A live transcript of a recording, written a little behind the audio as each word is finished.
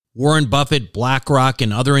Warren Buffett, BlackRock,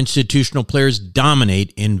 and other institutional players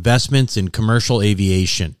dominate investments in commercial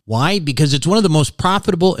aviation. Why? Because it's one of the most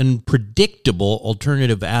profitable and predictable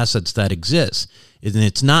alternative assets that exists. And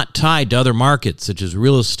it's not tied to other markets such as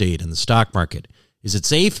real estate and the stock market. Is it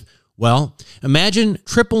safe? Well, imagine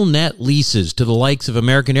triple net leases to the likes of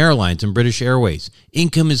American Airlines and British Airways.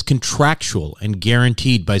 Income is contractual and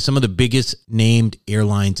guaranteed by some of the biggest named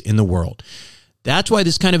airlines in the world. That's why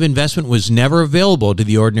this kind of investment was never available to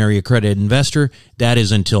the ordinary accredited investor. That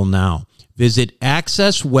is until now. Visit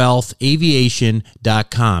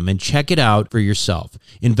accesswealthaviation.com and check it out for yourself.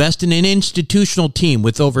 Invest in an institutional team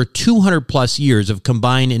with over 200 plus years of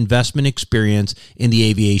combined investment experience in the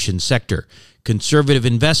aviation sector. Conservative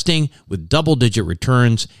investing with double-digit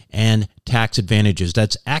returns and tax advantages.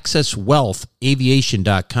 That's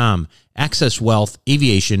accesswealthaviation.com.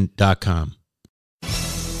 accesswealthaviation.com.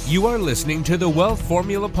 You are listening to the Wealth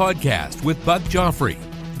Formula Podcast with Buck Joffrey.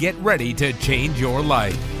 Get ready to change your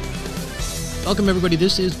life. Welcome, everybody.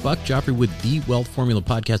 This is Buck Joffrey with the Wealth Formula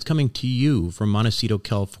Podcast coming to you from Montecito,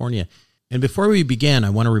 California. And before we begin, I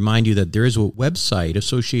want to remind you that there is a website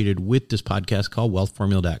associated with this podcast called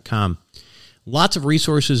wealthformula.com. Lots of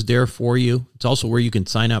resources there for you. It's also where you can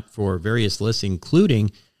sign up for various lists,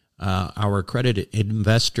 including our accredited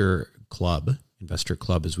investor club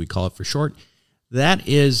as we call it for short. That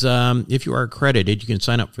is, if you are accredited, you can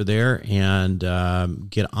sign up for there and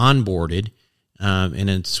get onboarded. And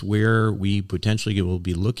it's where we potentially will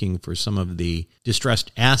be looking for some of the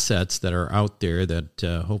distressed assets that are out there that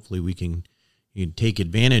hopefully we can take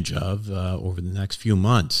advantage of over the next few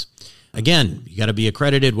months. Again, you got to be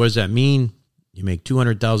accredited. What does that mean? You make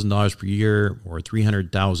 $200,000 per year or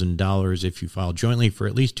 $300,000 if you file jointly for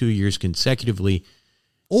at least 2 years consecutively,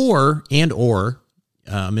 or $1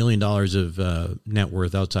 million of net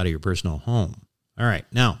worth outside of your personal home. All right.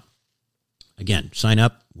 Now, again, sign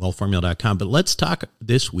up, wealthformula.com. But let's talk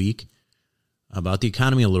this week about the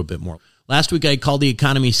economy a little bit more. Last week, I called the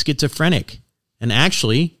economy schizophrenic. And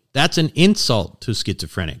actually, that's an insult to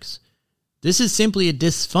schizophrenics. This is simply a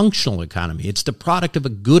dysfunctional economy. It's the product of a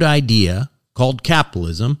good idea called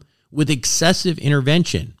capitalism with excessive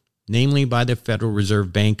intervention, namely by the Federal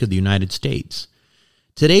Reserve Bank of the United States.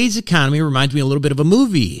 Today's economy reminds me a little bit of a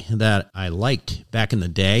movie that I liked back in the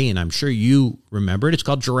day, and I'm sure you remember it. It's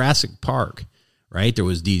called Jurassic Park, right? There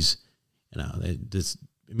was this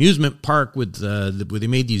amusement park with where they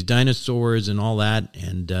made these dinosaurs and all that,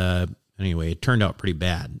 and anyway, it turned out pretty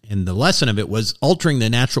bad. And the lesson of it was altering the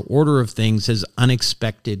natural order of things has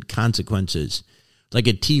unexpected consequences, like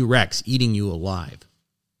a T-Rex eating you alive.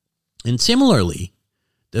 And similarly,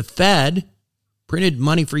 the Fed printed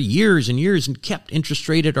money for years and years and kept interest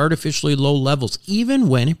rate at artificially low levels, even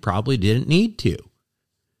when it probably didn't need to.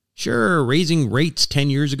 Sure, raising rates 10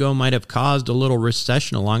 years ago might have caused a little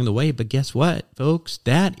recession along the way, but guess what, folks?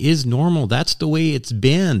 That is normal. That's the way it's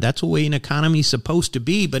been. That's the way an economy is supposed to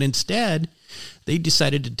be. But instead, they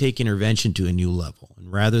decided to take intervention to a new level.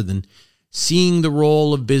 And rather than seeing the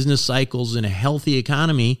role of business cycles in a healthy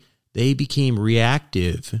economy, they became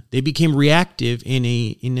reactive. They became reactive in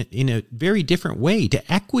a very different way to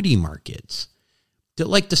equity markets, to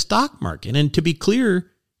like the stock market. And to be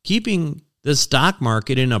clear, keeping the stock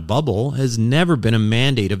market in a bubble has never been a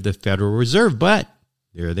mandate of the Federal Reserve. But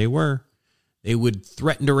there they were. They would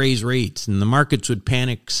threaten to raise rates, and the markets would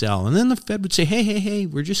panic sell. And then the Fed would say, hey,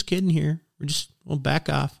 we're just kidding here. We'll back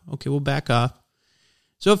off. Okay, we'll back off.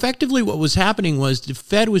 So effectively what was happening was the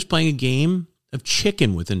Fed was playing a game of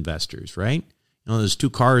chicken with investors, right? You know, there's two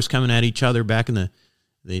cars coming at each other back in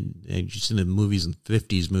just in the movies, in the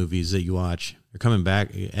 50s movies that you watch. They're coming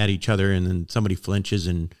back at each other, and then somebody flinches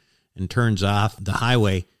and turns off the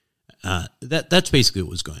highway. That's basically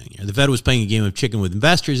what was going on here. The Fed was playing a game of chicken with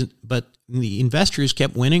investors, but the investors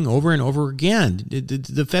kept winning over and over again.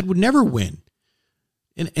 The Fed would never win.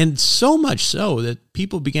 And so much so that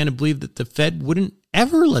people began to believe that the Fed wouldn't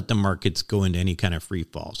ever let the markets go into any kind of free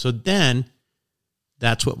fall. So then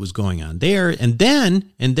that's what was going on there. And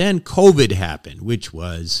then COVID happened, which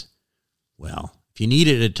was, well, if you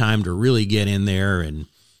needed a time to really get in there and,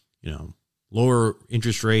 lower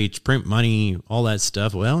interest rates, print money, all that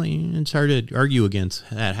stuff, well, it's hard to argue against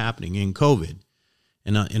that happening in COVID.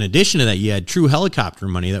 And in addition to that, you had true helicopter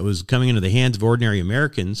money that was coming into the hands of ordinary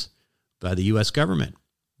Americans by the U.S. government.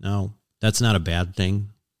 Now, that's not a bad thing,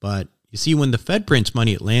 but you see, when the Fed prints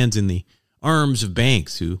money, it lands in the arms of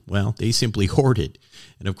banks who, well, they simply hoard it.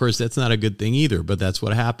 And of course, that's not a good thing either, but that's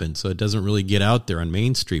what happened. So it doesn't really get out there on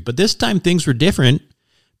Main Street. But this time things were different.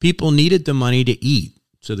 People needed the money to eat.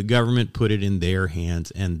 So the government put it in their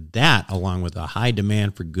hands. And that, along with a high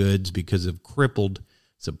demand for goods because of crippled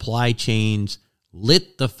supply chains,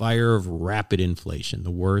 lit the fire of rapid inflation,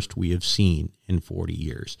 the worst we have seen in 40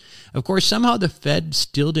 years. Of course, somehow the Fed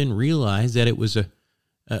still didn't realize that it was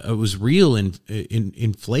real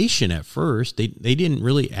inflation at first. They didn't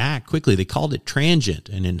really act quickly. They called it transient.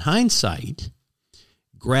 And in hindsight,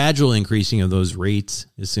 gradual increasing of those rates,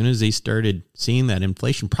 as soon as they started seeing that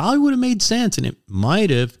inflation, probably would have made sense. And it might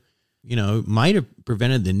have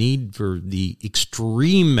prevented the need for the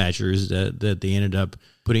extreme measures that they ended up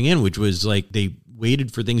putting in, which was like they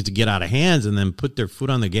waited for things to get out of hands and then put their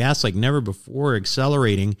foot on the gas like never before,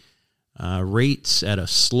 accelerating rates at a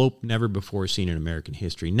slope never before seen in American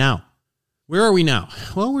history. Now, where are we now?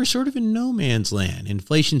 Well, we're sort of in no man's land.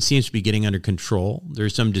 Inflation seems to be getting under control.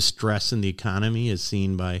 There's some distress in the economy as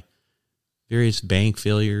seen by various bank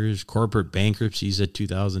failures, corporate bankruptcies at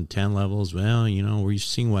 2010 levels. Well, we're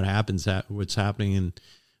seeing what's happening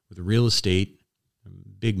with real estate,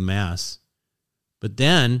 big mess. But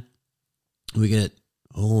then we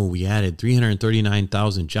added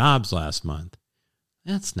 339,000 jobs last month.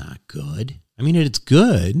 That's not good. I mean, it's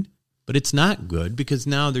good, but it's not good because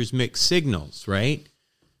now there's mixed signals, right?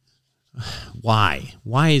 Why?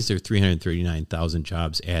 Why is there 339,000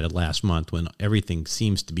 jobs added last month when everything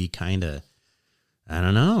seems to be kind of, I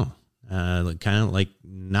don't know, kind of like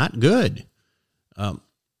not good?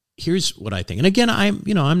 Here's what I think. And again, I'm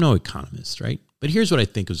no economist, right? But here's what I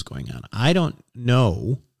think is going on. I don't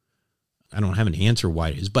know. I don't have an answer why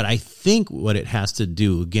it is, but I think what it has to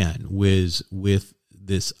do, again, with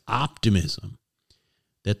this optimism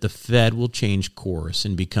that the Fed will change course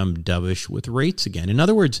and become dovish with rates again. In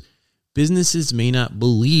other words, businesses may not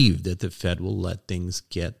believe that the Fed will let things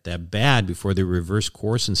get that bad before they reverse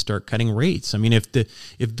course and start cutting rates. I mean,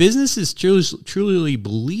 if businesses truly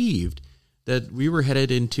believed that we were headed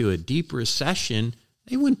into a deep recession,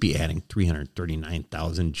 they wouldn't be adding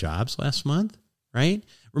 339,000 jobs last month, right?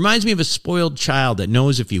 Reminds me of a spoiled child that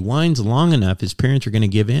knows if he whines long enough, his parents are going to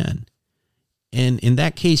give in. And in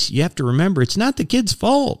that case, you have to remember, it's not the kid's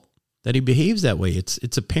fault that he behaves that way.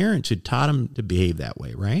 It's a parent who taught him to behave that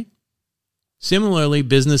way, right? Similarly,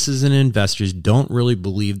 businesses and investors don't really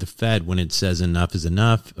believe the Fed when it says enough is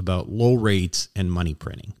enough about low rates and money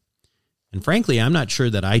printing. And frankly, I'm not sure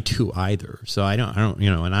that I do either. So I don't,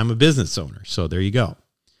 and I'm a business owner. So there you go.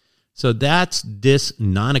 So that's this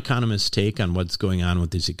non-economist take on what's going on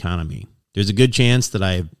with this economy. There's a good chance that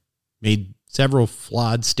I've made several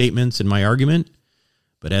flawed statements in my argument,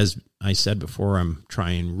 but as I said before, I'm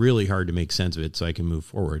trying really hard to make sense of it so I can move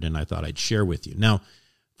forward, and I thought I'd share with you. Now,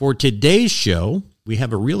 for today's show, we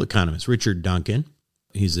have a real economist, Richard Duncan.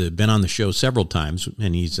 He's been on the show several times,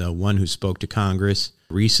 and he's one who spoke to Congress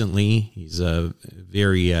recently. He's a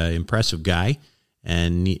very impressive guy,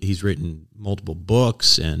 and he's written multiple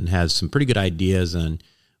books and has some pretty good ideas on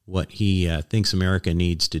what he thinks America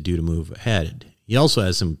needs to do to move ahead. He also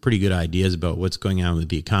has some pretty good ideas about what's going on with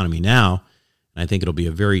the economy now, and I think it'll be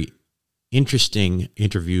a very interesting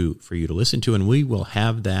interview for you to listen to, and we will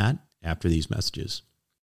have that after these messages.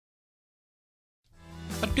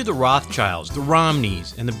 What do the Rothschilds, the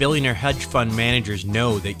Romneys, and the billionaire hedge fund managers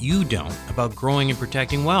know that you don't about growing and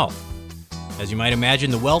protecting wealth? As you might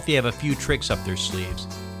imagine, the wealthy have a few tricks up their sleeves.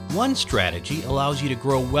 One strategy allows you to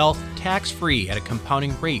grow wealth tax-free at a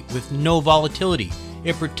compounding rate with no volatility.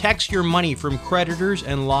 It protects your money from creditors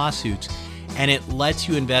and lawsuits, and it lets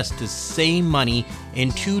you invest the same money in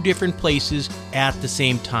two different places at the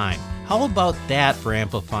same time. How about that for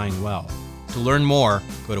amplifying wealth? To learn more,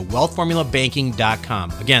 go to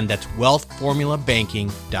wealthformulabanking.com. Again, that's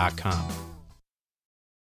wealthformulabanking.com.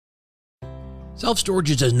 Self-storage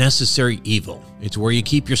is a necessary evil. It's where you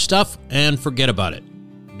keep your stuff and forget about it.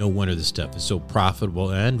 No wonder this stuff is so profitable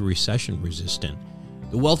and recession-resistant.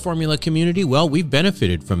 The Wealth Formula community, well, we've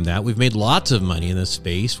benefited from that. We've made lots of money in this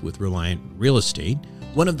space with Reliant Real Estate,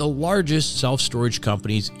 one of the largest self-storage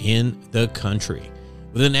companies in the country.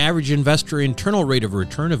 With an average investor internal rate of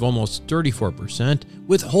return of almost 34%,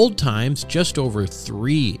 with hold times just over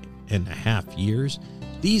 3.5 years,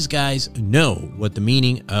 these guys know what the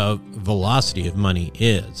meaning of velocity of money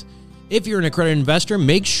is. If you're an accredited investor,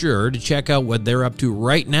 make sure to check out what they're up to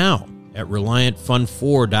right now at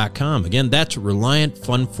ReliantFund4.com. Again, that's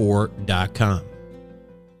ReliantFund4.com.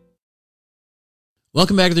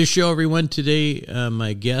 Welcome back to the show, everyone. Today,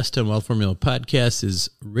 my guest on Wealth Formula Podcast is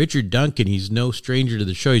Richard Duncan. He's no stranger to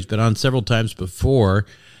the show. He's been on several times before.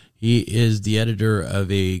 He is the editor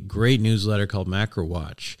of a great newsletter called Macro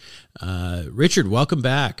Watch. Richard, welcome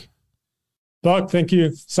back. Doug, thank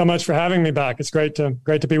you so much for having me back. It's great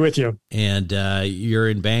to be with you. And you're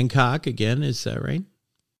in Bangkok again, is that right?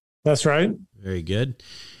 That's right. Very good.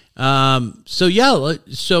 We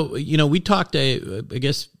talked, I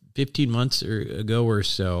guess, 15 months ago or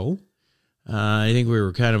so. I think we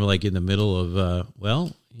were kind of like in the middle of,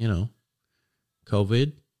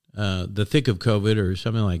 COVID, the thick of COVID or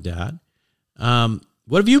something like that.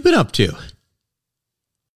 What have you been up to?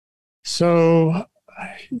 So,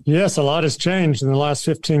 yes, a lot has changed in the last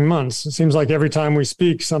 15 months. It seems like every time we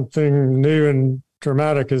speak, something new and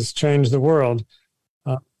dramatic has changed the world.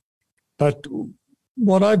 But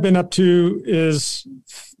what I've been up to is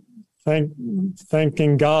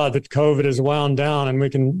thanking God that COVID is wound down and we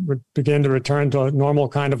can begin to return to a normal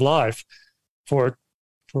kind of life. For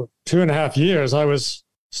 2.5 years, I was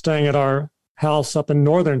staying at our house up in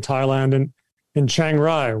northern Thailand in Chiang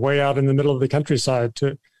Rai, way out in the middle of the countryside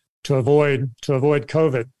to avoid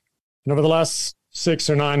COVID. And over the last 6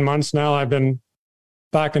 or 9 months now, I've been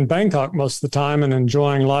back in Bangkok most of the time and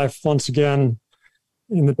enjoying life once again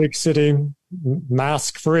in the big city,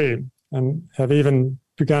 mask-free, and have even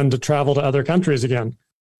begun to travel to other countries again.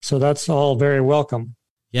 So that's all very welcome.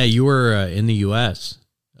 Yeah, you were in the U.S.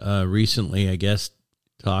 Recently, I guess,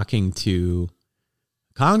 talking to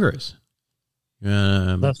Congress.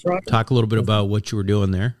 That's right. Talk a little bit about what you were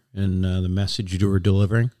doing there and the message you were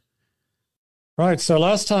delivering. Right. So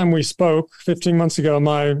last time we spoke, 15 months ago,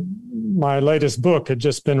 my latest book had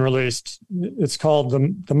just been released. It's called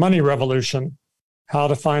The Money Revolution: How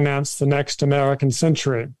to Finance the Next American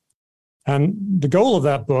Century. And the goal of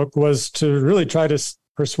that book was to really try to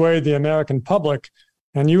persuade the American public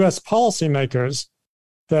and U.S. policymakers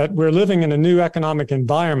that we're living in a new economic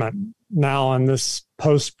environment now in this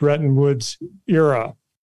post-Bretton Woods era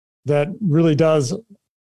that really does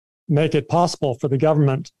make it possible for the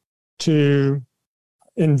government to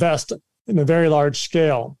invest in a very large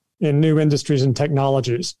scale in new industries and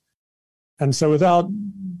technologies. And so without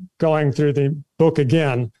going through the book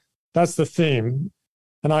again, that's the theme.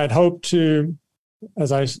 And I had hoped to,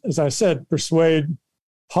 as I said, persuade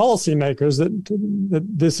policymakers that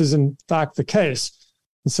this is in fact the case.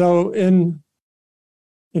 And so in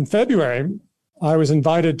February, I was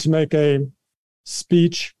invited to make a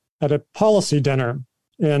speech at a policy dinner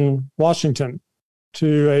in Washington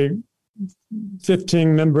to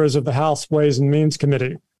 15 members of the House Ways and Means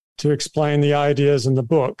Committee to explain the ideas in the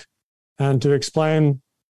book and to explain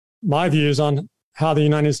my views on how the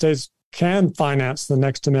United States can finance the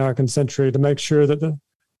next American century to make sure that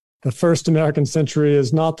the first American century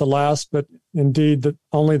is not the last, but indeed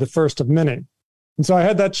only the first of many. And so I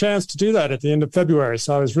had that chance to do that at the end of February.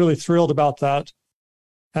 So I was really thrilled about that.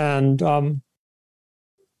 And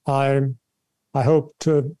I hope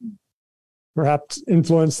to perhaps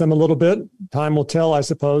influence them a little bit. Time will tell, I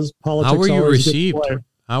suppose. Politics. How were you always received? gets away.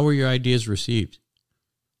 How were your ideas received?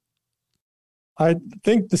 I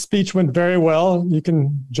think the speech went very well. You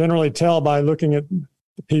can generally tell by looking at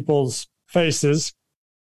the people's faces.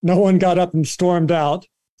 No one got up and stormed out.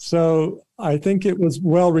 So I think it was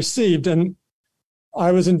well received. And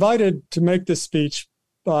I was invited to make this speech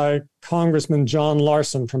by Congressman John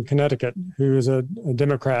Larson from Connecticut, who is a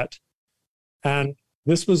Democrat. And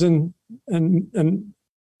this was and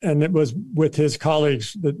it was with his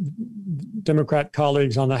colleagues, the Democrat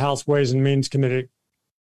colleagues on the House Ways and Means Committee.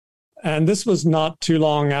 And this was not too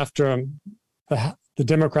long after the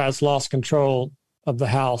Democrats lost control of the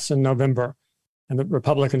House in November, and the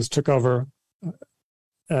Republicans took over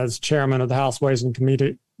as chairman of the House Ways and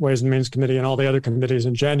Means Committee and all the other committees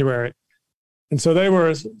in January. And so they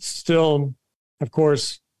were still, of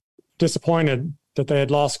course, disappointed that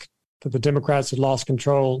that the Democrats had lost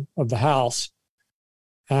control of the House.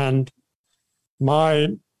 And my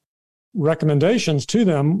recommendations to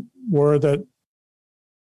them were that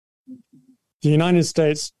the United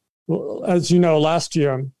States, as you know, last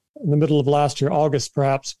year, in the middle of last year, August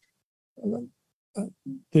perhaps,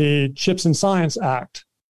 the CHIPS and Science Act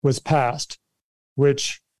was passed,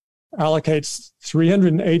 which allocates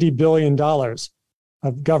 $380 billion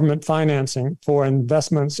of government financing for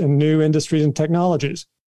investments in new industries and technologies,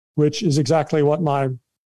 which is exactly what my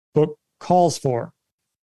book calls for,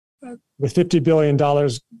 with $50 billion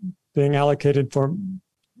being allocated for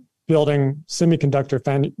building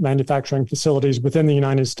semiconductor manufacturing facilities within the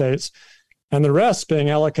United States, and the rest being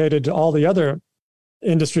allocated to all the other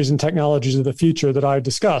industries and technologies of the future that I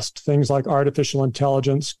discussed, things like artificial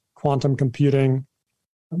intelligence, quantum computing,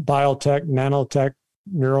 biotech, nanotech,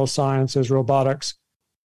 neurosciences, robotics,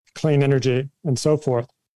 clean energy, and so forth.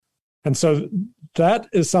 And so that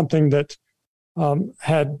is something that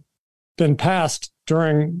had been passed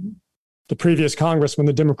during the previous Congress when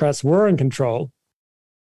the Democrats were in control,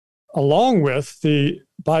 along with the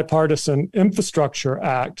Bipartisan Infrastructure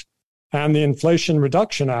Act and the Inflation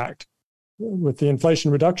Reduction Act. With the Inflation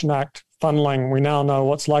Reduction Act funneling, we now know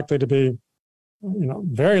what's likely to be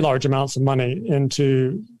very large amounts of money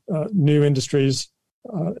into new industries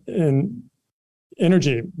in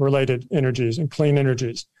energy-related energies and clean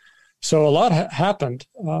energies. So a lot happened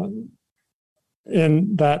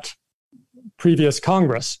in that previous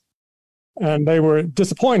Congress, and they were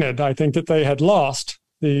disappointed, I think, that they had lost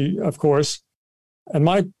of course.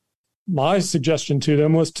 And my suggestion to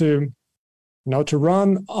them was to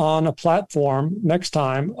run on a platform next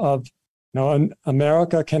time of,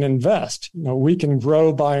 America can invest. We can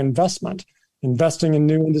grow by investing in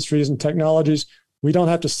new industries and technologies. We don't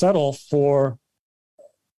have to settle for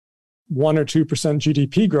 1 or 2%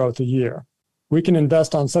 GDP growth a year. We can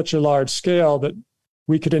invest on such a large scale that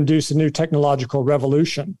we could induce a new technological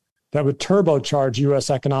revolution that would turbocharge U.S.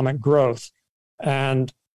 economic growth,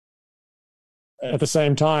 and at the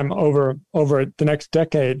same time, over the next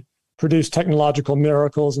decade, produce technological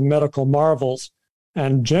miracles and medical marvels,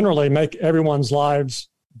 and generally make everyone's lives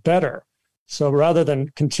better. So rather than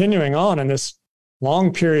continuing on in this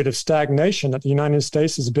long period of stagnation that the United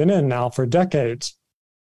States has been in now for decades,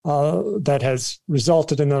 that has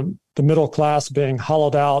resulted in the middle class being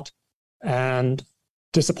hollowed out and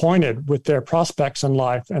disappointed with their prospects in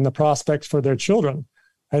life and the prospects for their children,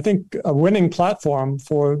 I think a winning platform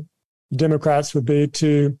for Democrats would be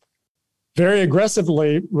to very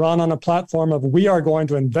aggressively run on a platform of, we are going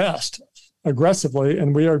to invest aggressively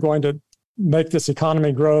and we are going to make this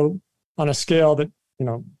economy grow on a scale that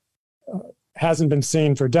hasn't been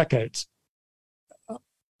seen for decades.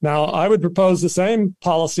 Now, I would propose the same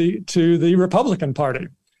policy to the Republican Party,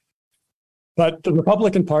 but the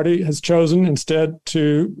Republican Party has chosen instead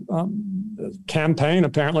to campaign,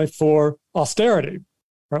 apparently, for austerity,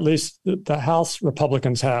 or at least the House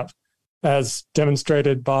Republicans have, as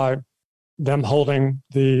demonstrated by them holding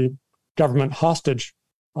the government hostage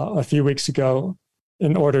a few weeks ago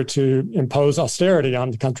in order to impose austerity on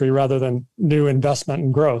the country rather than new investment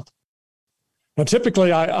and growth. Now,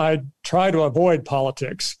 typically, I try to avoid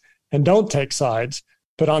politics and don't take sides,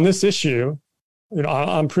 but on this issue,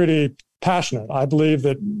 I'm pretty passionate. I believe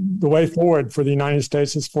that the way forward for the United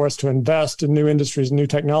States is for us to invest in new industries and new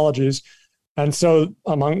technologies. And so,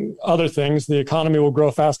 among other things, the economy will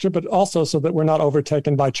grow faster, but also so that we're not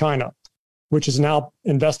overtaken by China, which is now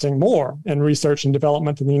investing more in research and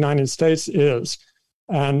development than the United States is,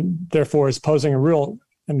 and therefore is posing a real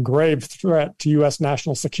and grave threat to U.S.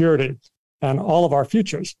 national security and all of our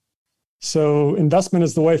futures. So investment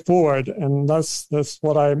is the way forward, and that's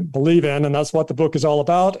what I believe in, and that's what the book is all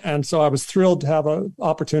about. And so I was thrilled to have an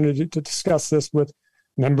opportunity to discuss this with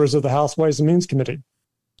members of the House Ways and Means Committee.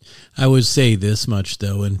 I would say this much,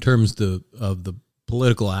 though, in terms of the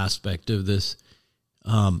political aspect of this,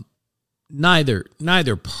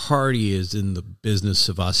 neither party is in the business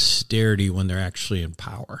of austerity when they're actually in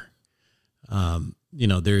power. I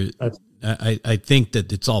think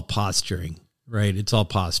that it's all posturing, right? It's all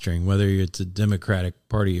posturing, whether it's a Democratic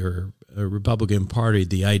Party or a Republican Party.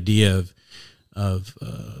 The idea of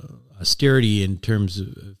austerity in terms of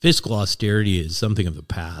fiscal austerity is something of the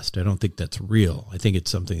past. I don't think that's real. I think it's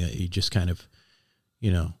something that you just kind of,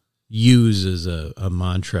 use as a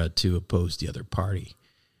mantra to oppose the other party.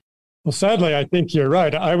 Well, sadly, I think you're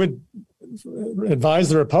right. I would advise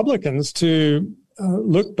the Republicans to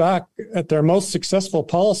look back at their most successful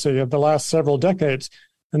policy of the last several decades,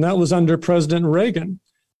 and that was under President Reagan.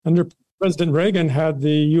 Under President Reagan had the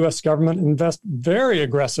U.S. government invest very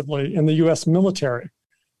aggressively in the U.S. military,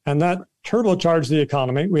 and that turbocharged the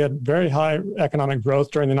economy. We had very high economic growth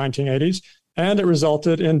during the 1980s, and it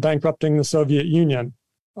resulted in bankrupting the Soviet Union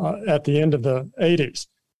at the end of the 80s.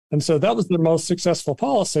 And so that was their most successful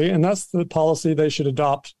policy, and that's the policy they should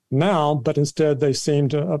adopt now. But instead, they seem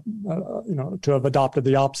to, to have adopted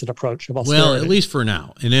the opposite approach of austerity. Well, at least for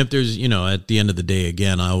now. And if there's, at the end of the day,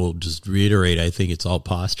 again, I will just reiterate, I think it's all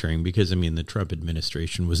posturing because, the Trump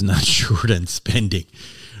administration was not short on spending,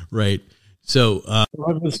 right? So I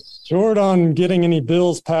was short on getting any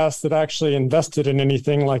bills passed that actually invested in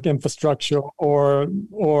anything like infrastructure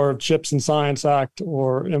or Chips and Science Act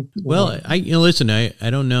or. Well, listen, I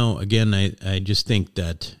don't know. Again, I just think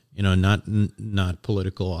that not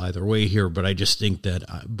political either way here, but I just think that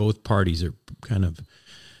both parties are kind of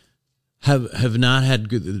have not had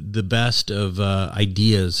the best of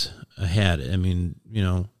ideas ahead.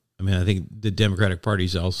 I think the Democratic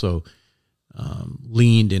Party's also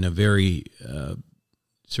leaned in a very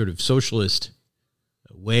sort of socialist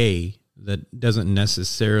way that doesn't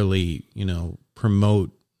necessarily,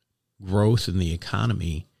 promote growth in the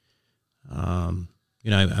economy.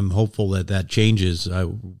 I'm hopeful that changes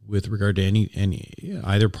with regard to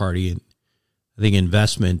either party. I think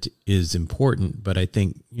investment is important, but I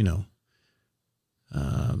think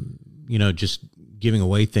just giving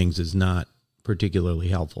away things is not particularly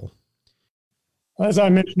helpful. As I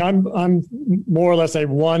mentioned, I'm more or less a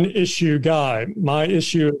one-issue guy. My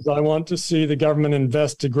issue is I want to see the government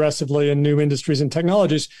invest aggressively in new industries and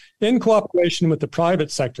technologies in cooperation with the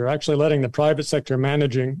private sector, actually letting the private sector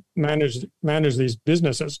manage these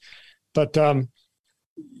businesses. But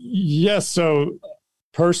yes, so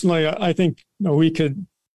personally, I think we could,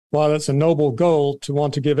 while it's a noble goal to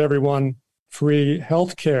want to give everyone free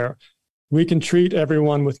health care, we can treat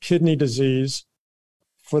everyone with kidney disease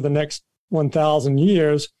for the next 1,000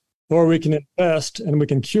 years, or we can invest and we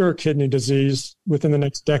can cure kidney disease within the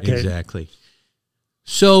next decade. Exactly.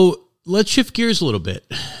 So let's shift gears a little bit.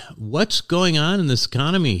 What's going on in this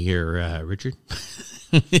economy here, Richard?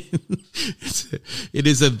 It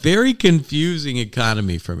is a very confusing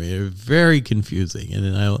economy for me. Very confusing.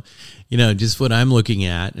 And just what I'm looking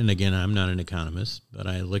at, and again, I'm not an economist, but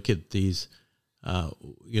I look at these,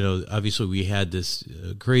 obviously we had this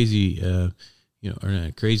crazy, or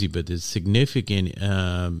not crazy, but this significant,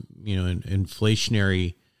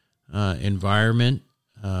 inflationary environment,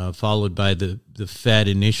 followed by the Fed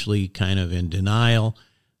initially kind of in denial,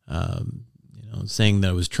 saying that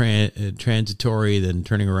it was transitory, then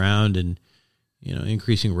turning around and,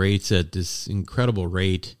 increasing rates at this incredible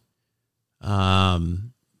rate.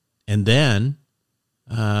 And then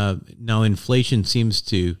now inflation seems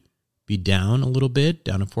to be down a little bit,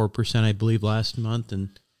 down to 4%, I believe, last month.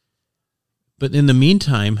 But in the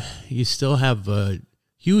meantime, you still have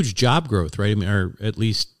huge job growth, right? I mean, or at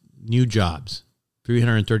least new jobs.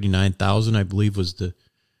 339,000, I believe, was the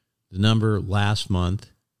number last month.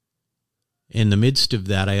 In the midst of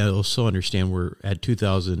that, I also understand we're at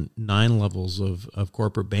 2009 levels of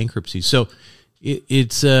corporate bankruptcy. So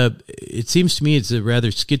it seems to me it's a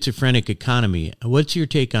rather schizophrenic economy. What's your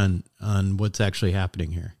take on what's actually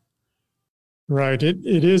happening here? Right. It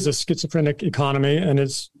is a schizophrenic economy, and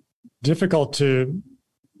it's difficult to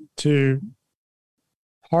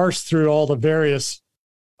parse through all the various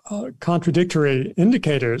contradictory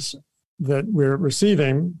indicators that we're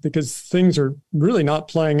receiving, because things are really not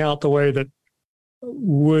playing out the way that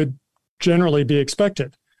would generally be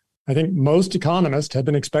expected. I think most economists have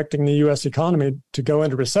been expecting the U.S. economy to go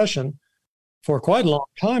into recession for quite a long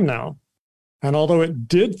time now. And although it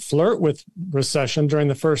did flirt with recession during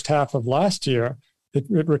the first half of last year, it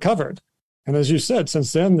recovered. And as you said,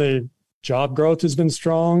 since then, the job growth has been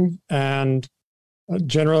strong, and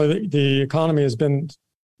generally the economy has been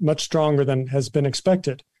much stronger than has been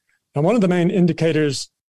expected. Now, one of the main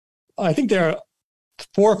indicators, I think there are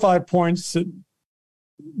 4 or 5 points that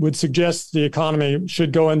would suggest the economy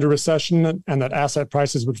should go into recession and that asset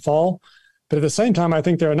prices would fall. But at the same time, I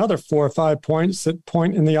think there are another 4 or 5 points that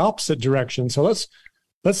point in the opposite direction. So let's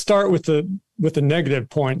start with the negative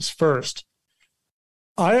points first.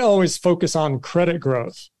 I always focus on credit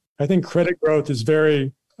growth. I think credit growth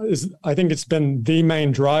I think it's been the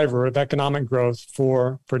main driver of economic growth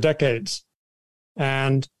for decades.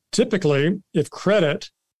 And typically, if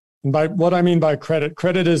credit, and by what I mean by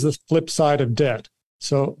credit is the flip side of debt.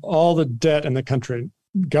 So all the debt in the country,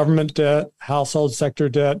 government debt, household sector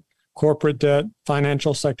debt, corporate debt,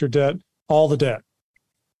 financial sector debt, all the debt.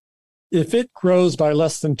 If it grows by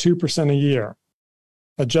less than 2% a year,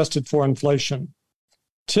 adjusted for inflation,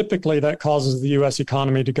 typically that causes the U.S.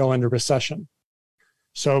 economy to go into recession.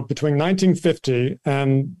 So between 1950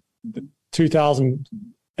 and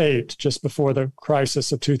 2008, just before the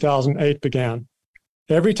crisis of 2008 began,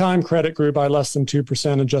 every time credit grew by less than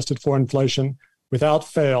 2% adjusted for inflation, without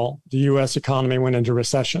fail, the U.S. economy went into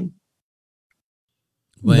recession.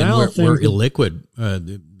 Well, now we're illiquid.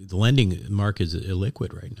 The lending market is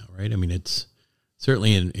illiquid right now, right? I mean, it's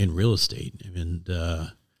certainly in real estate and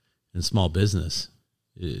in small business.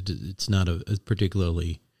 It's not a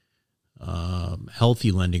particularly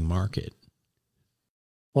healthy lending market.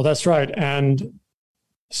 Well, that's right. And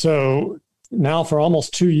so now for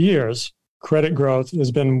almost 2 years, credit growth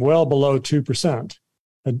has been well below 2%,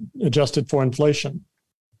 adjusted for inflation,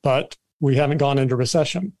 but we haven't gone into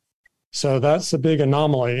recession. So that's a big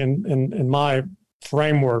anomaly in my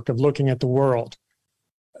framework of looking at the world.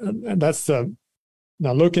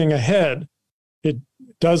 Now looking ahead, it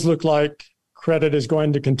does look like credit is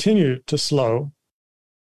going to continue to slow.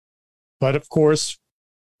 But of course,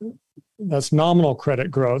 that's nominal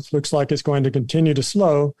credit growth. Looks like it's going to continue to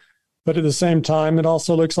slow. But at the same time, it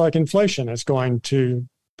also looks like inflation is going to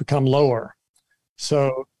become lower.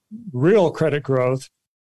 So real credit growth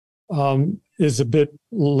is a bit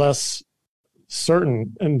less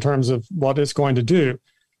certain in terms of what it's going to do.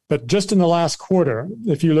 But just in the last quarter,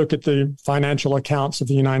 if you look at the financial accounts of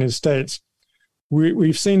the United States,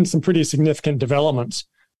 we've seen some pretty significant developments.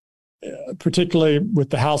 particularly with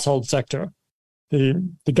the household sector. The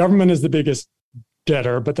government is the biggest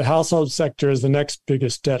debtor, but the household sector is the next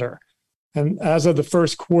biggest debtor. And as of the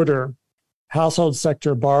first quarter, household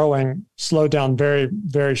sector borrowing slowed down very,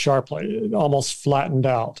 very sharply. It almost flattened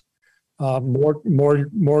out.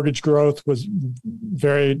 Mortgage growth was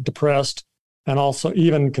very depressed, and also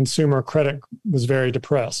even consumer credit was very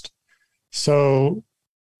depressed. So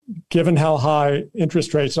given how high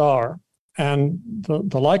interest rates are and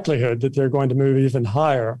the likelihood that they're going to move even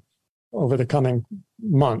higher over the coming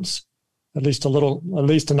months, at least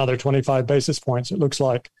another 25 basis points, it looks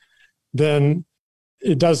like, then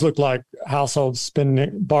it does look like household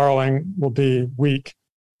borrowing will be weak.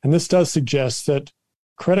 And this does suggest that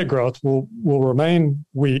credit growth will remain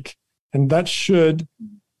weak, and that should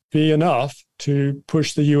be enough to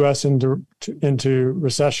push the U.S. into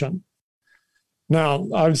recession. Now,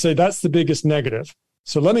 I would say that's the biggest negative.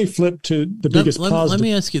 So let me flip to the biggest positive. Let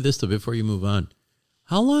me ask you this, though, before you move on.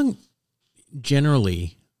 How long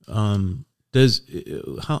generally does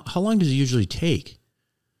it usually take?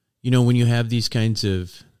 When you have these kinds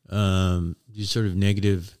of these sort of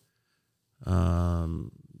negative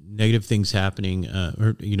things happening,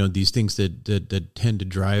 or these things that tend to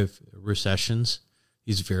drive recessions,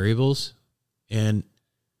 these variables, and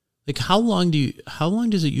like how long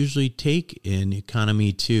does it usually take an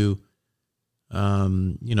economy to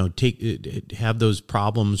have those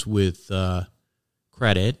problems with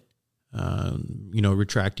credit,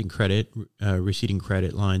 retracting credit, receding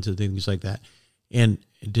credit lines and things like that, and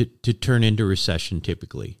to turn into recession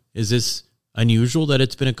typically? Is this unusual that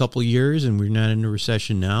it's been a couple of years and we're not in a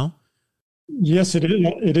recession now? Yes, it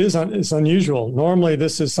is. It's unusual. Normally,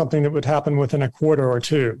 this is something that would happen within a quarter or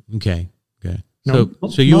two. Okay. So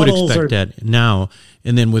you would expect that now,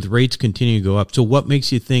 and then with rates continuing to go up. So what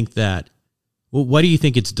makes you think that? Well, why do you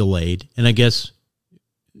think it's delayed? And I guess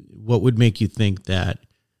what would make you think that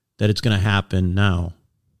it's going to happen now?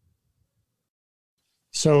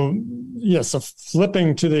 So yes, so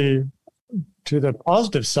flipping to the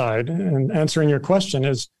positive side and answering your question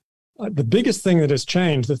is the biggest thing that has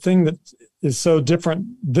changed. The thing that is so different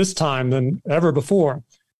this time than ever before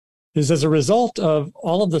is as a result of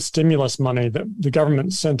all of the stimulus money that the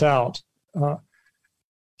government sent out,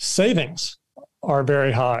 savings are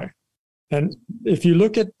very high. And if you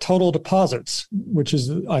look at total deposits, which is,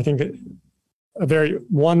 I think, at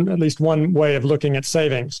least one way of looking at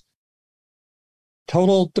savings,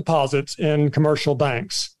 total deposits in commercial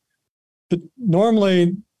banks. But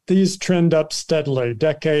normally these trend up steadily,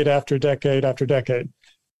 decade after decade after decade.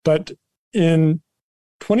 But in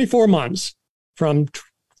 24 months, from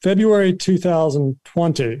February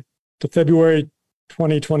 2020 to February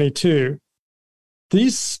 2022,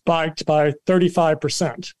 these spiked by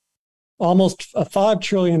 35%, almost a $5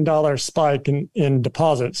 trillion spike in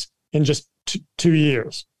deposits in just 2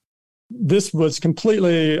 years. This was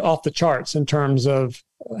completely off the charts in terms of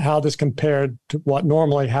how this compared to what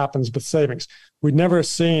normally happens with savings. We'd never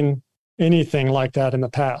seen anything like that in the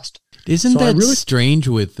past. Isn't that really strange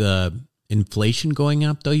with inflation going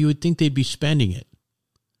up, though? You would think they'd be spending it.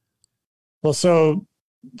 Well, so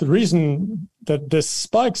the reason that this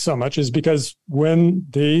spiked so much is because when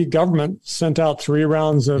the government sent out 3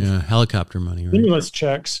 rounds of helicopter money, right? Stimulus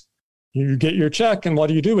checks, you get your check, and what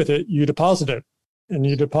do you do with it? You deposit it. And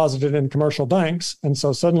you deposit it in commercial banks. And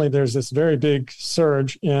so suddenly there's this very big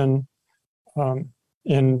surge in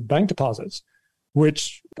bank deposits,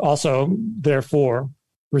 which also, therefore,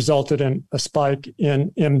 resulted in a spike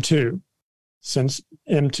in M2, since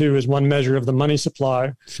M2 is one measure of the money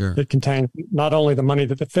supply. Sure. That contains not only the money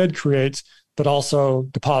that the Fed creates, but also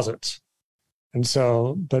deposits. And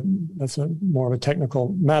so, but that's more of a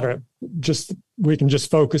technical matter. We can just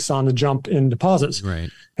focus on the jump in deposits. Right.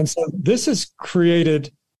 And so this has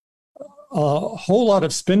created a whole lot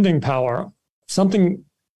of spending power. Something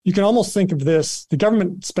you can almost think of this, the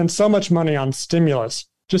government spent so much money on stimulus,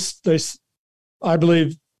 I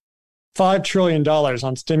believe $5 trillion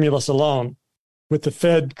on stimulus alone, with the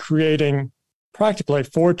Fed creating practically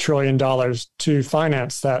 $4 trillion to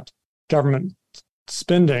finance that government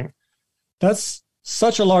spending. That's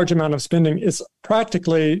such a large amount of spending. It's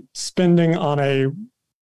practically spending on a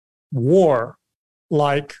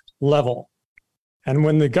war-like level. And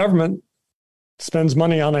when the government spends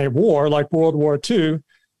money on a war like World War II,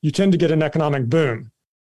 you tend to get an economic boom.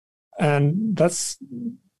 And that's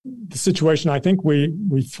the situation I think we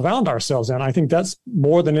found ourselves in. I think that's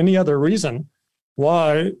more than any other reason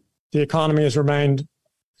why the economy has remained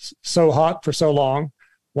so hot for so long,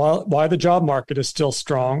 why the job market is still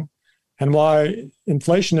strong, and why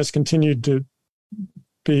inflation has continued to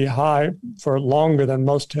be high for longer than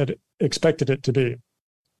most had expected it to be.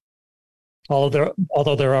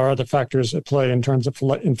 although there are other factors at play in terms of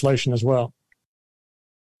inflation as well.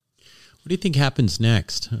 What do you think happens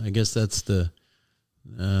next? I guess that's the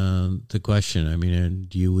question. I mean,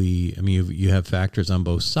 you have factors on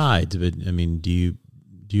both sides, but I mean, do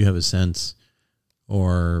you have a sense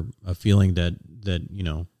or a feeling that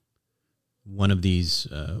one of these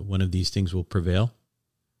things will prevail?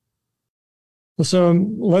 So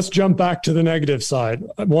let's jump back to the negative side.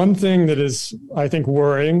 One thing that is, I think,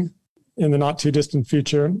 worrying in the not too distant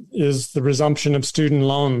future is the resumption of student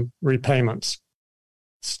loan repayments.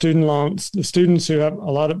 Student loans, the students who have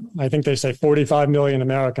I think they say 45 million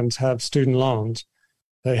Americans have student loans.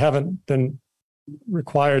 They haven't been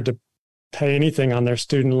required to pay anything on their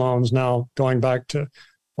student loans now, going back to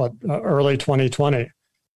early 2020.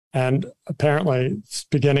 And apparently,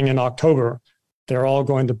 beginning in October, they're all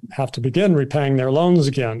going to have to begin repaying their loans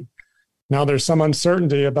again. Now, there's some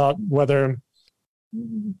uncertainty about whether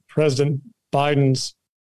President Biden's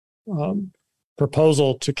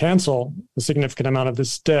proposal to cancel a significant amount of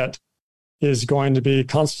this debt is going to be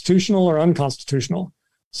constitutional or unconstitutional.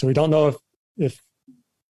 So we don't know if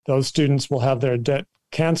those students will have their debt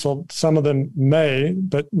canceled. Some of them may,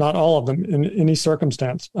 but not all of them in any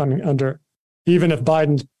circumstance. I mean, even if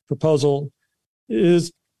Biden's proposal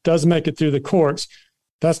does make it through the courts,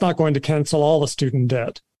 that's not going to cancel all the student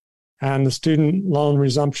debt. And the student loan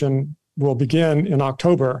resumption will begin in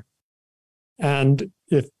October. And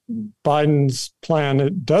if Biden's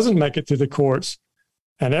plan doesn't make it through the courts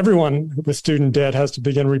and everyone with student debt has to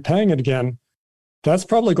begin repaying it again, that's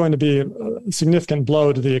probably going to be a significant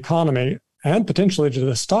blow to the economy and potentially to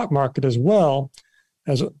the stock market as well,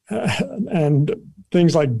 and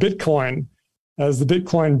things like Bitcoin. As the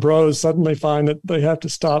Bitcoin bros suddenly find that they have to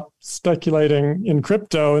stop speculating in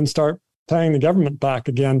crypto and start paying the government back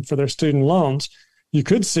again for their student loans, you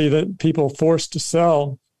could see that people forced to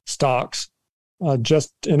sell stocks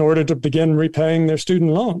just in order to begin repaying their student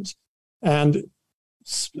loans. And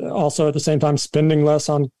also at the same time, spending less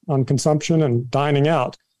on consumption and dining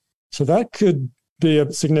out. So that could be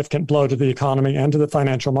a significant blow to the economy and to the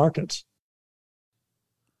financial markets.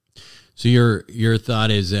 So your thought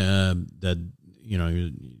is that,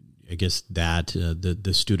 I guess that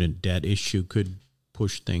the student debt issue could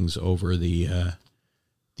push things over the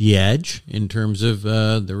edge in terms of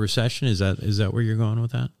the recession. Is that where you're going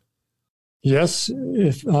with that? Yes.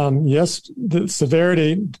 Yes, the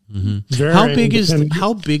severity. Mm-hmm.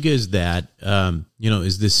 How big is that?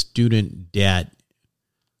 Is this student debt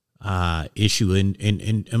issue,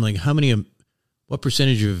 and I'm like, what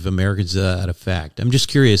percentage of Americans does that affect? I'm just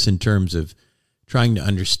curious in terms of trying to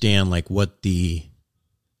understand like what the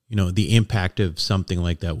impact of something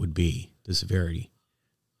like that would be, the severity.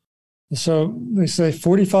 So they say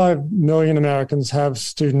 45 million Americans have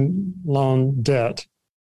student loan debt,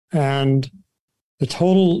 and the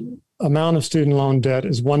total amount of student loan debt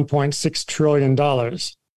is $1.6 trillion.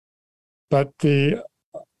 But the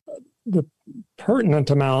pertinent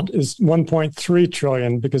amount is 1.3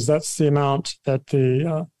 trillion, because that's the amount that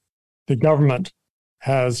the government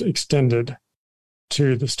has extended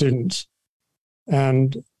to the students.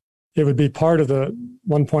 And it would be part of the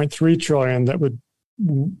 1.3 trillion that would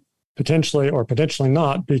potentially or potentially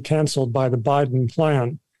not be canceled by the Biden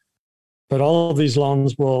plan. But all of these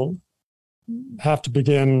loans will have to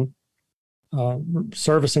begin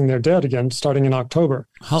servicing their debt again starting in October.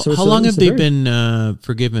 How long have they been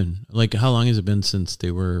forgiven? Like, how long has it been since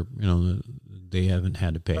they were, they haven't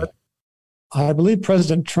had to pay? I believe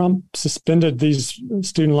President Trump suspended these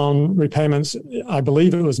student loan repayments. I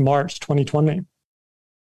believe it was March 2020,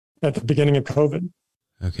 at the beginning of COVID.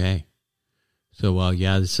 Okay. So, well,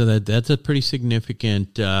 yeah, so that's a pretty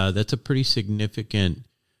significant,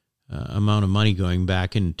 amount of money going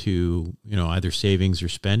back into, either savings or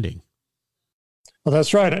spending. Well,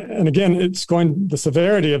 that's right. And again, the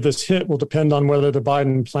severity of this hit will depend on whether the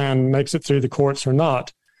Biden plan makes it through the courts or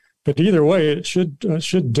not. But either way, it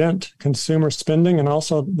should dent consumer spending and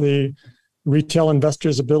also the retail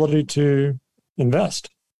investors' ability to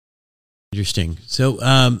invest. Interesting. So,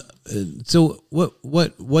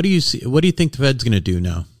 what do you see? What do you think the Fed's going to do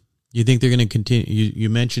now? You think they're going to continue?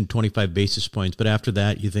 You mentioned 25 basis points, but after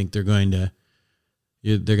that, you think they're going to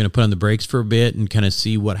put on the brakes for a bit and kind of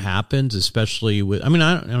see what happens, especially with,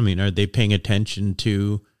 are they paying attention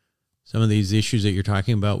to some of these issues that you're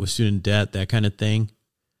talking about with student debt, that kind of thing?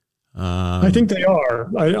 I think they are.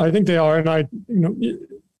 I think they are. And I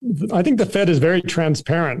think the Fed is very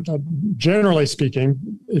transparent. Generally speaking,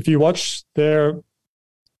 if you watch their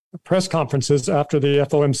press conferences after the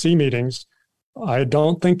FOMC meetings, I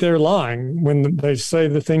don't think they're lying when they say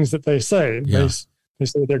the things that they say. Yeah. They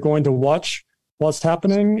say they're going to watch what's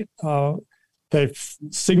happening. They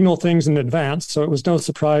signal things in advance, so it was no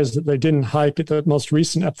surprise that they didn't hike at the most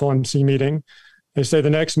recent FOMC meeting. They say the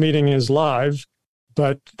next meeting is live,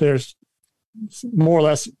 but there's more or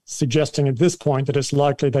less suggesting at this point that it's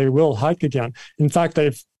likely they will hike again. In fact,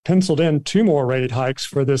 they've penciled in 2 more rate hikes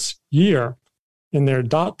for this year in their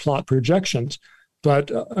dot plot projections.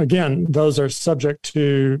 But again, those are subject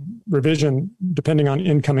to revision depending on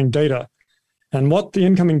incoming data. And what the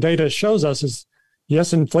incoming data shows us is,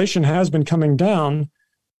 yes, inflation has been coming down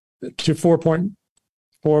to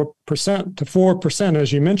 4.4%, to 4%,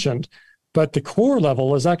 as you mentioned, but the core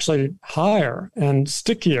level is actually higher and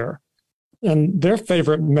stickier. And their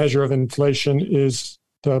favorite measure of inflation is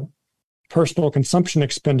the personal consumption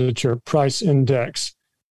expenditure price index.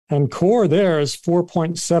 And core there is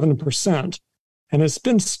 4.7%. And it's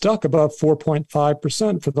been stuck above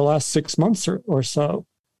 4.5% for the last 6 months or so.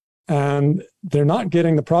 And they're not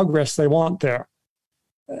getting the progress they want there,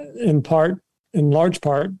 in large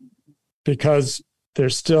part, because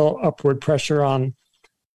there's still upward pressure on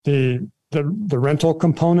the rental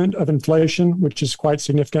component of inflation, which is quite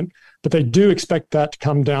significant. But they do expect that to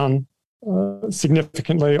come down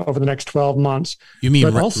significantly over the next 12 months. You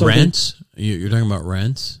mean rents? You're talking about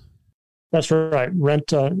rents? That's right.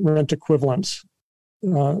 Rent equivalents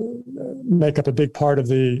make up a big part of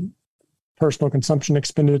the personal consumption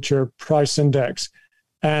expenditure price index.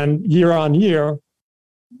 And year on year,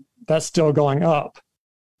 that's still going up.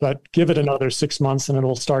 But give it another 6 months and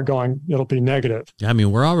it'll be negative. I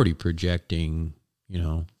mean, we're already projecting,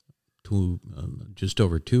 just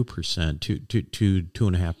over 2%,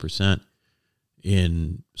 2.5%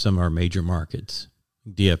 in some of our major markets,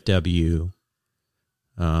 DFW,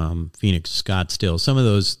 Phoenix, Scottsdale, some of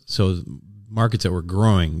those. So markets that were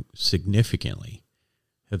growing significantly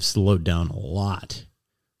have slowed down a lot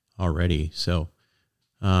already. So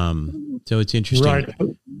it's interesting. Right.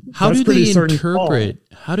 How do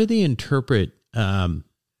they interpret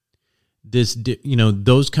this,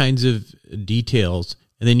 those kinds of details?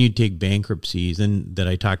 And then you take bankruptcies and that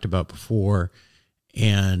I talked about before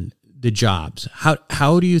and the jobs.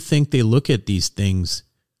 How do you think they look at these things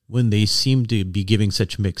when they seem to be giving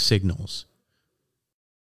such mixed signals?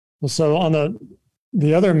 Well, so on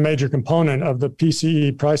the other major component of the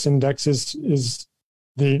PCE price index is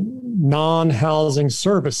the non-housing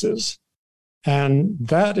services. And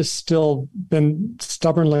that has still been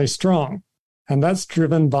stubbornly strong. And that's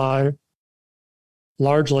driven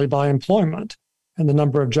largely by employment and the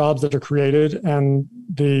number of jobs that are created and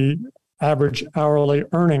the average hourly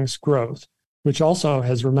earnings growth, which also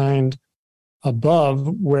has remained above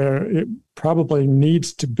where it probably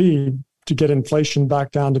needs to be to get inflation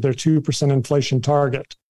back down to their 2% inflation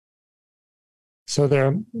target. So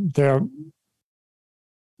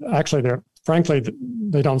frankly,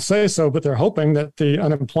 they don't say so, but they're hoping that the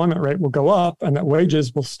unemployment rate will go up and that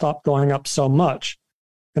wages will stop going up so much.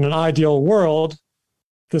 In an ideal world,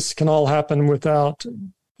 this can all happen without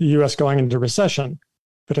the U.S. going into recession.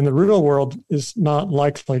 But in the real world, is not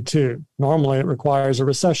likely to. Normally, it requires a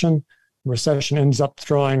recession. The recession ends up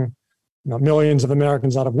throwing millions of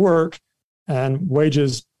Americans out of work, and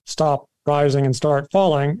wages stop rising and start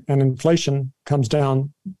falling, and inflation comes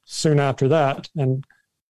down soon after that and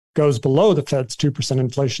goes below the Fed's 2%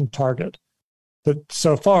 inflation target. But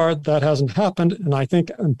so far, that hasn't happened. And I think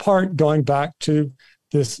in part going back to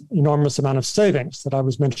this enormous amount of savings that I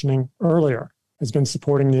was mentioning earlier has been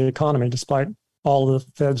supporting the economy despite all of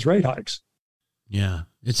the Fed's rate hikes. Yeah.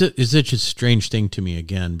 It's such a strange thing to me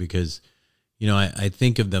again, because, I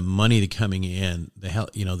think of the money that coming in,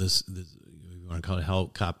 this you want to call it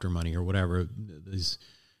helicopter money or whatever, this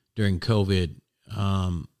during COVID,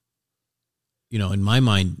 in my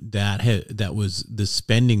mind, that was the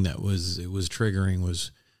spending it was triggering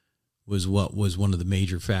was what was one of the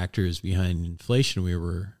major factors behind inflation we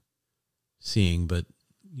were seeing. But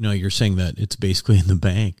you're saying that it's basically in the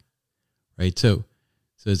bank, right? So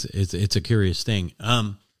it's a curious thing.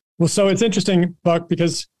 Well, so it's interesting, Buck,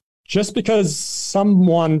 because just because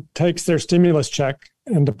someone takes their stimulus check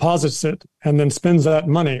and deposits it and then spends that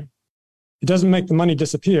money, it doesn't make the money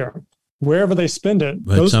disappear. Wherever they spend it,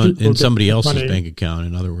 but those people in somebody else's money. bank account,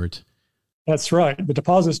 in other words. That's right. The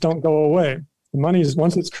deposits don't go away. The money is,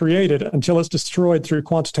 once it's created, until it's destroyed through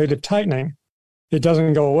quantitative tightening, it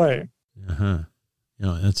doesn't go away. Uh-huh.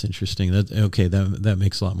 That's interesting. That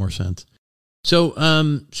makes a lot more sense. So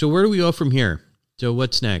where do we go from here? So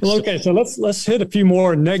what's next? Well, okay, so let's hit a few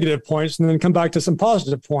more negative points and then come back to some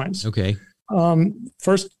positive points. Okay.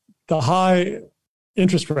 First, the high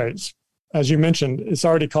interest rates. As you mentioned, it's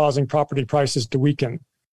already causing property prices to weaken.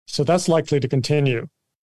 So that's likely to continue.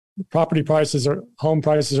 Home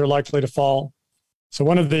prices are likely to fall. So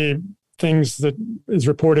one of the things that is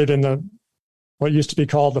reported in the what used to be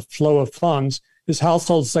called the flow of funds is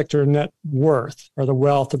household sector net worth, or the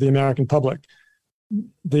wealth of the American public.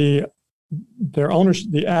 Their ownership,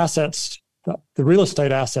 the assets, the real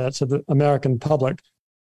estate assets of the American public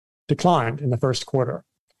declined in the first quarter.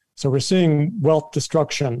 So we're seeing wealth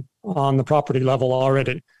destruction on the property level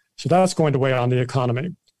already. So that's going to weigh on the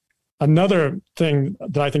economy. Another thing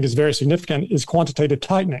that I think is very significant is quantitative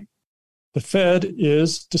tightening. The Fed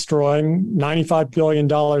is destroying $95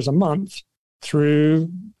 billion a month through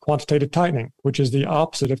quantitative tightening, which is the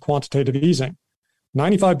opposite of quantitative easing.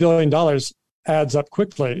 $95 billion adds up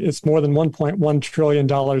quickly. It's more than $1.1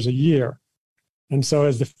 trillion a year. And so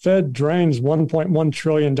as the Fed drains $1.1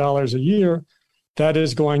 trillion a year, that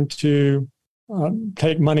is going to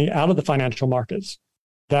take money out of the financial markets.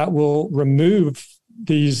 That will remove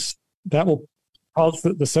these, that will cause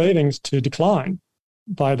the savings to decline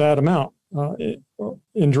by that amount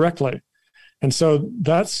indirectly. And so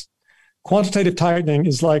that's quantitative tightening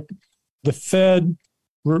is like the Fed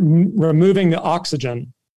removing the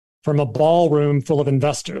oxygen from a ballroom full of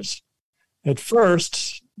investors. At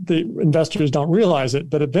first, the investors don't realize it,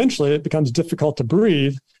 but eventually it becomes difficult to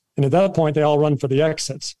breathe. And at that point, they all run for the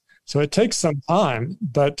exits. So it takes some time,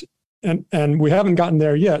 but and we haven't gotten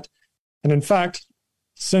there yet. And in fact,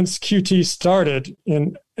 since QT started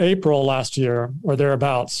in April last year or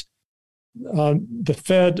thereabouts, the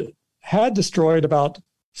Fed had destroyed about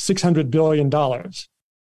 $600 billion,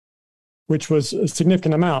 which was a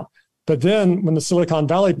significant amount. But then when the Silicon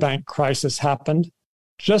Valley Bank crisis happened,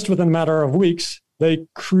 just within a matter of weeks, they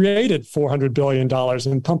created $400 billion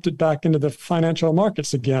and pumped it back into the financial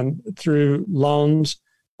markets again through loans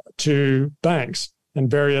to banks and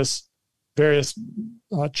various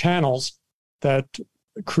channels that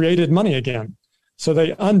created money again. So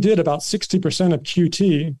they undid about 60% of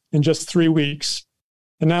QT in just 3 weeks.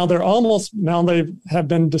 And now they have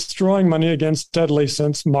been destroying money again steadily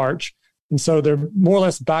since March. And so they're more or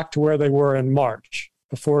less back to where they were in March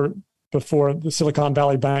before the Silicon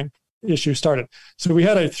Valley Bank issue started. So we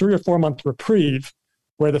had a 3 or 4 month reprieve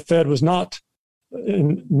where the Fed was not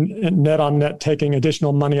in net on net taking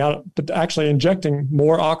additional money out, but actually injecting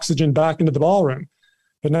more oxygen back into the ballroom.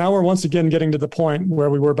 But now we're once again getting to the point where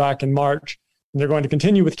we were back in March, and they're going to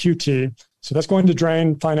continue with QT. So that's going to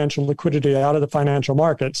drain financial liquidity out of the financial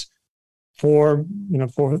markets for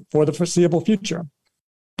the foreseeable future.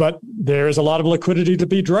 But there is a lot of liquidity to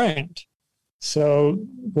be drained. So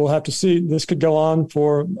we'll have to see. This could go on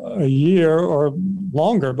for a year or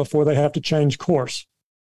longer before they have to change course.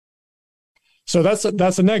 So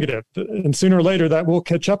that's a negative. And sooner or later, that will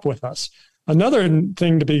catch up with us. Another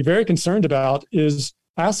thing to be very concerned about is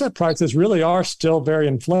asset prices really are still very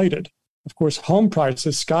inflated. Of course, home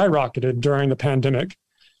prices skyrocketed during the pandemic,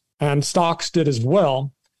 and stocks did as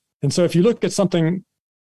well. And so if you look at something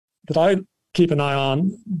that I keep an eye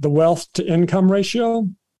on, the wealth to income ratio,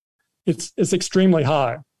 it's extremely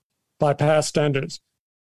high by past standards.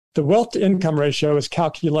 The wealth to income ratio is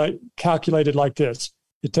calculated like this.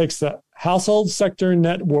 It takes the household sector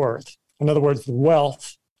net worth, in other words, the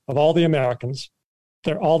wealth of all the Americans,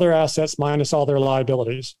 all their assets minus all their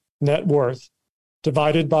liabilities, net worth,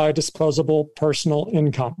 divided by disposable personal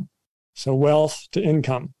income. So wealth to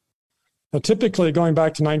income. Now, typically, going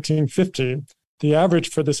back to 1950, the average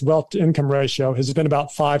for this wealth to income ratio has been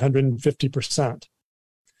about 550%.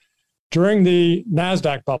 During the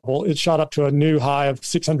NASDAQ bubble, it shot up to a new high of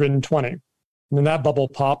 620. And then that bubble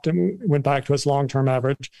popped and went back to its long-term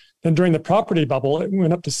average. Then during the property bubble, it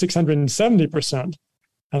went up to 670%.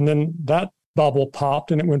 And then that bubble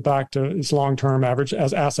popped and it went back to its long-term average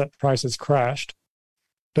as asset prices crashed.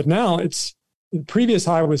 But now the previous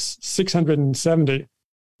high was 670.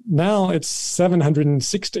 Now it's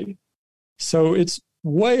 760. So it's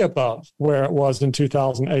way above where it was in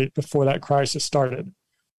 2008 before that crisis started.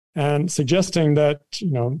 And suggesting that,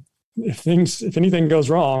 if anything goes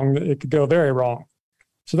wrong, it could go very wrong.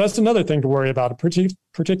 So that's another thing to worry about,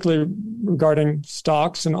 particularly regarding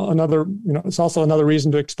stocks, and it's also another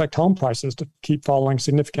reason to expect home prices to keep falling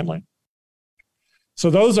significantly. So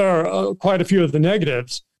those are quite a few of the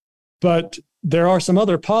negatives, but there are some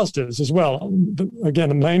other positives as well. Again,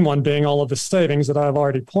 the main one being all of the savings that I've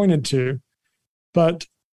already pointed to. But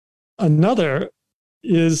another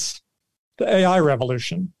is the AI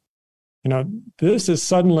revolution. This has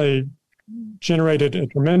suddenly generated a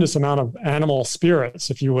tremendous amount of animal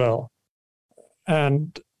spirits, if you will.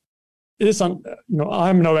 And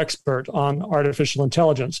I'm no expert on artificial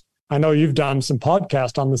intelligence. I know you've done some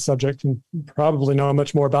podcasts on the subject and probably know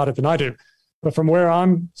much more about it than I do. But from where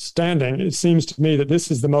I'm standing, it seems to me that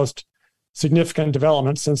this is the most significant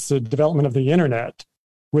development since the development of the internet.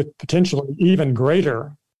 with potentially even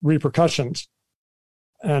greater repercussions.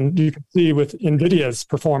 And you can see with NVIDIA's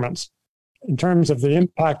performance, in terms of the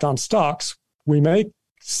impact on stocks, we may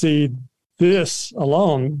see this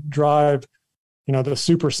alone drive, the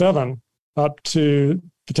Super 7 up to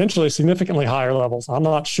potentially significantly higher levels. I'm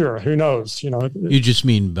not sure. Who knows? You just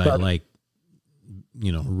mean by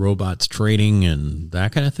robots trading and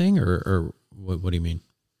that kind of thing, or what do you mean?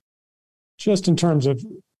 Just in terms of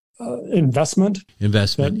investment. Yeah,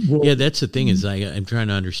 that's the thing is I'm trying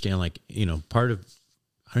to understand, part of,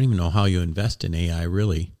 I don't even know how you invest in AI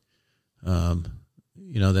really.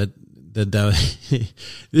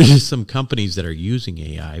 There's some companies that are using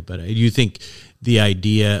AI, but do you think the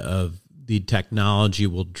idea of the technology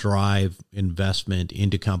will drive investment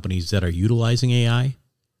into companies that are utilizing AI?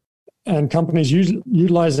 And companies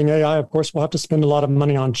utilizing AI, of course, will have to spend a lot of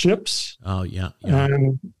money on chips. Oh, yeah.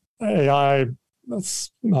 And AI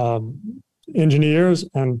engineers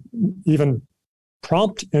and even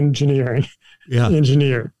prompt engineering.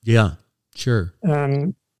 Engineer. Yeah, sure.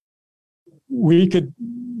 And we could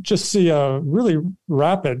just see a really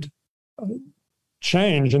rapid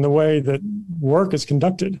change in the way that work is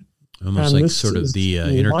conducted. Almost and like sort of the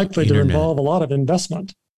internet. Likely to involve a lot of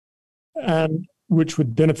investment, and which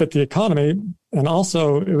would benefit the economy. And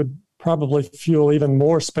also it would probably fuel even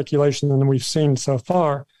more speculation than we've seen so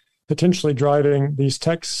far, potentially driving these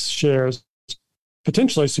tech shares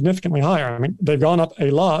potentially significantly higher. I mean, they've gone up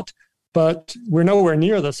a lot, but we're nowhere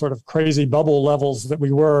near the sort of crazy bubble levels that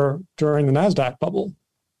we were during the NASDAQ bubble.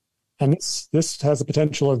 And this has the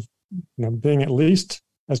potential of being at least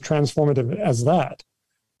as transformative as that.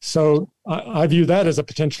 So I view that as a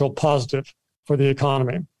potential positive for the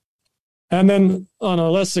economy. And then on a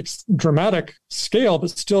less dramatic scale, but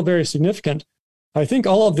still very significant, I think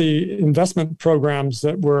all of the investment programs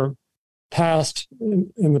that were passed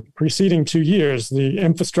in the preceding 2 years, the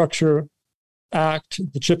Infrastructure Act,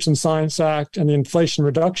 the Chips and Science Act, and the Inflation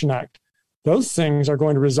Reduction Act, those things are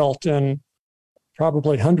going to result in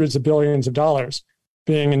probably hundreds of billions of dollars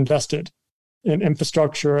being invested in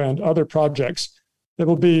infrastructure and other projects that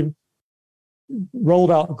will be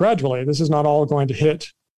rolled out gradually. This is not all going to hit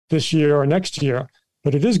this year or next year,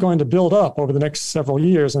 but it is going to build up over the next several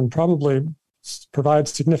years and probably provide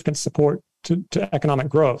significant support to economic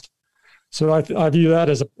growth. So I view that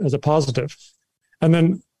as a positive. And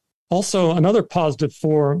then also another positive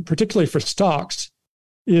particularly for stocks,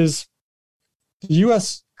 is the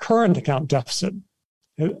U.S. current account deficit.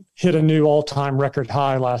 It hit a new all-time record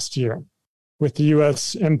high last year, with the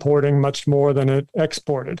U.S. importing much more than it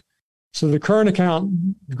exported. So the current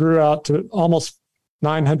account grew out to almost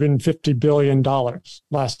 $950 billion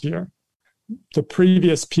last year. The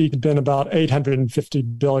previous peak had been about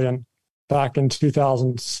 $850 billion back in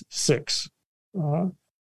 2006.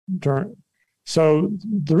 So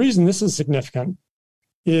the reason this is significant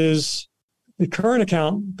is the current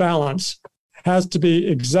account balance has to be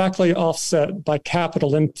exactly offset by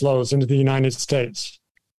capital inflows into the United States.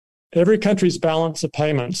 Every country's balance of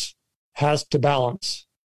payments has to balance.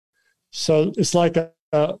 So it's like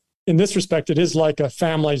in this respect, it is like a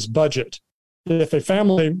family's budget. If a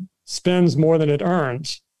family spends more than it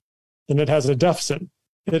earns, then it has a deficit.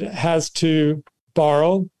 It has to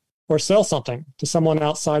borrow or sell something to someone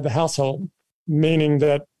outside the household, meaning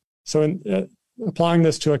that, applying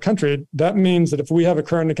this to a country, that means that if we have a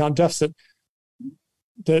current account deficit,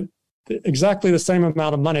 that exactly the same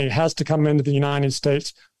amount of money has to come into the United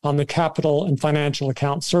States on the capital and financial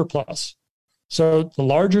account surplus. So the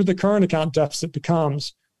larger the current account deficit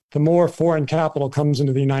becomes, the more foreign capital comes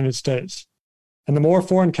into the United States. And the more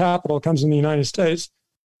foreign capital comes in the United States,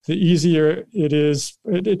 the easier it is.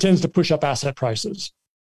 It tends to push up asset prices.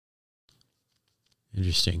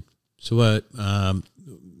 Interesting. So what,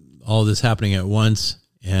 all this happening at once,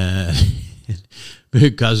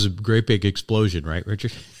 it causes a great big explosion, right,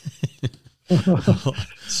 Richard?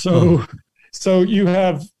 So you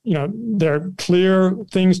have, there are clear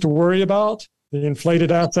things to worry about: the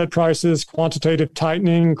inflated asset prices, quantitative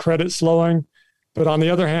tightening, credit slowing. But on the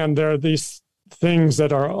other hand, there are these things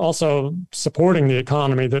that are also supporting the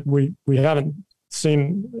economy that we haven't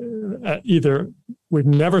seen either. We've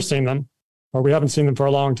never seen them, or we haven't seen them for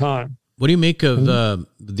a long time. What do you make of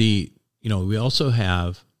we also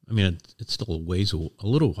have, it's still a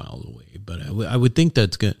little while away, but I would think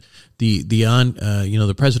that's good.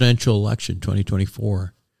 The presidential election,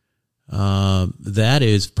 2024, that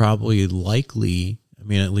is probably likely,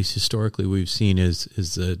 at least historically we've seen is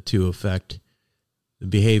to affect the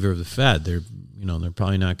behavior of the Fed. They're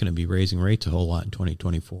probably not going to be raising rates a whole lot in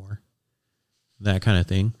 2024. That kind of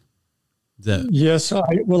thing. Yes.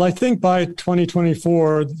 I think by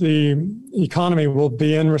 2024, the economy will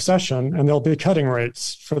be in recession and they'll be cutting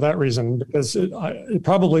rates for that reason, because it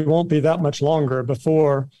probably won't be that much longer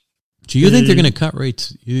before. Do you think they're going to cut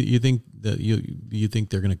rates? You think that you think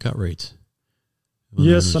they're going to cut rates?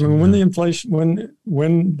 Yes. I mean, when the inflation,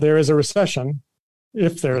 when there is a recession,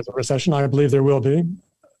 if there is a recession, I believe there will be.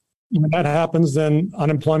 When that happens, then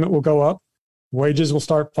unemployment will go up, wages will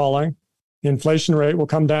start falling, the inflation rate will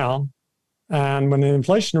come down. And when the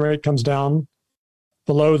inflation rate comes down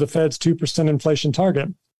below the Fed's 2% inflation target,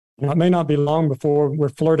 it may not be long before we're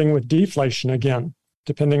flirting with deflation again,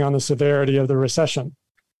 depending on the severity of the recession.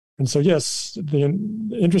 And so, yes, the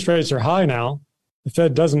interest rates are high now. The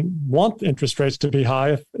Fed doesn't want interest rates to be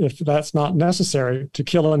high if that's not necessary to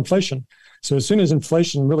kill inflation. So as soon as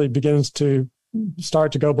inflation really begins to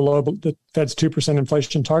start to go below the Fed's 2%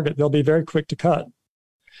 inflation target, they'll be very quick to cut.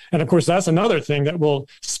 And of course, that's another thing that will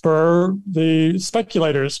spur the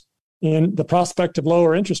speculators in the prospect of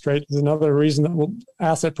lower interest rates. Is another reason that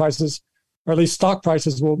asset prices, or at least stock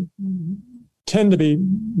prices, will tend to be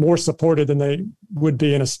more supported than they would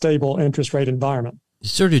be in a stable interest rate environment. It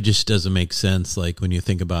sort of just doesn't make sense, like when you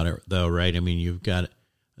think about it, though, right? I mean, you've got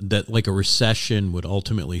that, like a recession would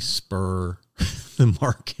ultimately spur the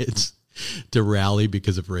markets to rally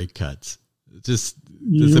because of rate cuts. It just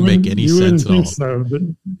doesn't make any sense at all. So, but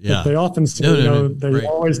they often say, they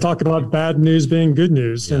always talk about bad news being good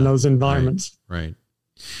news in those environments. Right.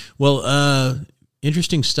 Well,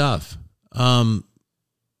 interesting stuff.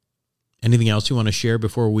 Anything else you want to share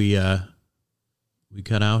before we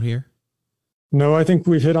cut out here? No, I think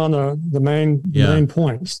we've hit on the main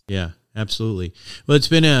points. Yeah, absolutely. Well, it's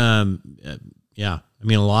been a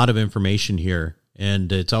lot of information here,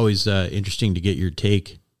 and it's always interesting to get your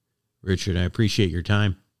take, Richard. I appreciate your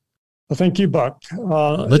time. Well, thank you, Buck.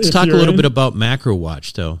 Let's talk a little bit about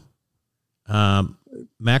MacroWatch, though.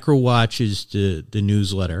 MacroWatch is the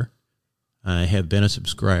newsletter. I have been a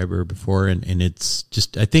subscriber before, and it's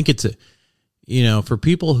just, I think it's for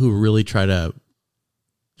people who really try to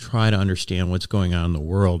understand what's going on in the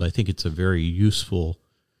world, I think it's a very useful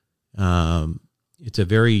newsletter,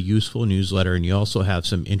 and you also have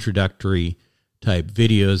some introductory type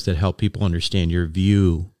videos that help people understand your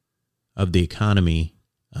view of the economy.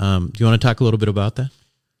 Do you want to talk a little bit about that?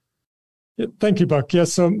 Yeah, thank you, Buck.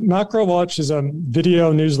 Yes, so MacroWatch is a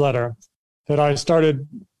video newsletter that I started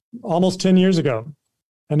almost 10 years ago.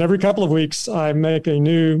 And every couple of weeks, I make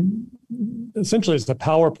essentially it's a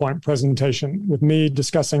PowerPoint presentation with me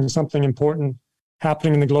discussing something important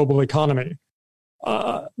happening in the global economy.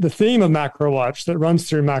 The theme of MacroWatch that runs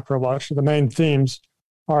through MacroWatch, the main themes,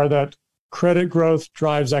 are that credit growth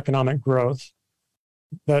drives economic growth,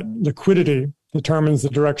 that liquidity determines the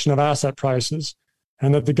direction of asset prices,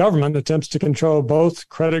 and that the government attempts to control both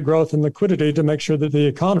credit growth and liquidity to make sure that the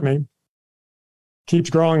economy keeps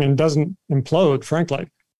growing and doesn't implode, frankly.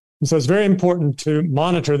 And so it's very important to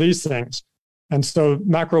monitor these things. And so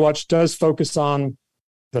MacroWatch does focus on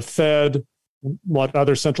the Fed, what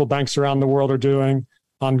other central banks around the world are doing,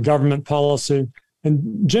 on government policy,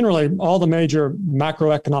 and generally all the major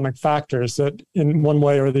macroeconomic factors that in one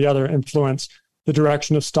way or the other influence the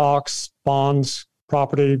direction of stocks, bonds,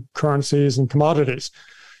 property, currencies, and commodities.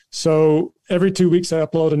 So every 2 weeks I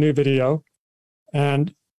upload a new video.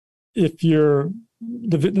 And if the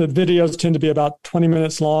videos tend to be about 20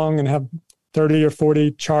 minutes long and have 30 or 40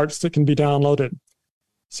 charts that can be downloaded.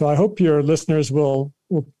 So I hope your listeners will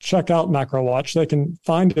check out MacroWatch. They can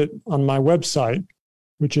find it on my website,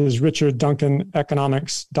 which is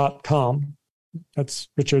richardduncaneconomics.com. That's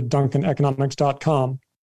richardduncaneconomics.com.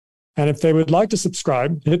 And if they would like to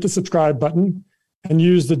subscribe, hit the subscribe button and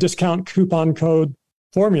use the discount coupon code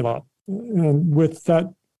formula. And with that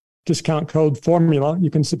discount code formula, you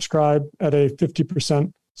can subscribe at a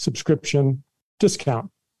 50% subscription discount.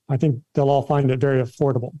 I think they'll all find it very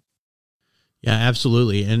affordable. Yeah,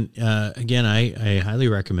 absolutely. And again, I highly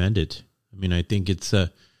recommend it. I mean, I think it's, I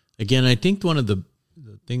think one of the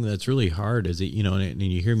thing that's really hard is that, and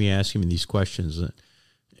you hear me asking these questions,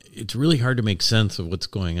 it's really hard to make sense of what's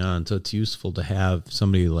going on. So it's useful to have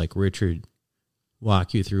somebody like Richard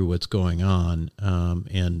walk you through what's going on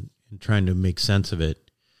and trying to make sense of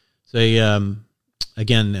it. So,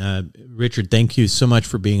 again, Richard, thank you so much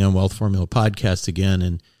for being on Wealth Formula Podcast again.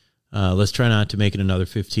 And let's try not to make it another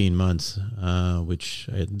 15 months, which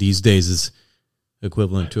these days is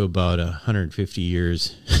equivalent to about 150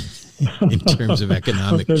 years in terms of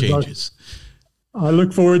economic changes. I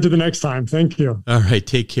look forward to the next time. Thank you. All right.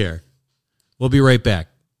 Take care. We'll be right back.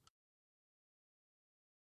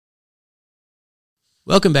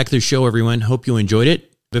 Welcome back to the show, everyone. Hope you enjoyed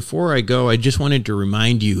it. Before I go, I just wanted to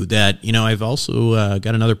remind you that, I've also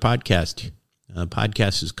got another podcast. The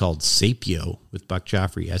podcast is called Sapio with Buck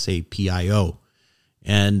Joffrey, Sapio.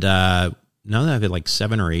 And now that I've had like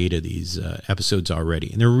 7 or 8 of these episodes already,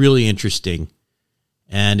 and they're really interesting.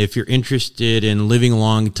 And if you're interested in living a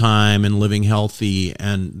long time and living healthy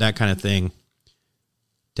and that kind of thing,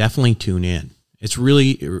 definitely tune in. It's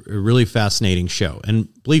really a really fascinating show. And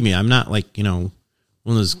believe me, I'm not like, one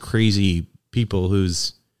of those crazy people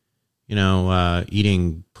who's,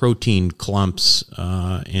 eating protein clumps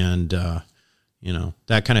and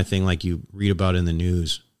that kind of thing like you read about in the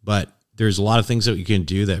news. But there's a lot of things that you can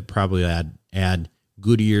do that probably add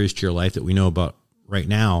good years to your life that we know about right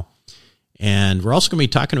now. And we're also going to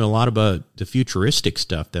be talking a lot about the futuristic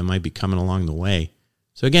stuff that might be coming along the way.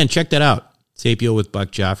 So again, check that out. Sapio with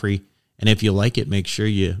Buck Joffrey. And if you like it, make sure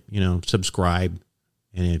you subscribe.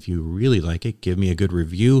 And if you really like it, give me a good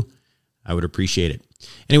review. I would appreciate it.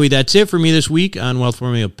 Anyway, that's it for me this week on Wealth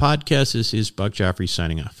Formula Podcast. This is Buck Joffrey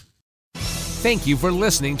signing off. Thank you for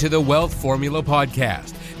listening to the Wealth Formula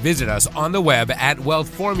Podcast. Visit us on the web at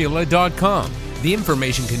wealthformula.com. The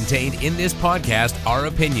information contained in this podcast are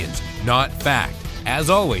opinions, not fact. As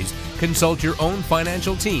always, consult your own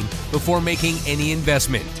financial team before making any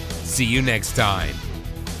investment. See you next time.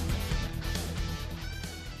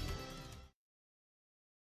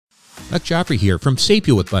 Buck Joffrey here from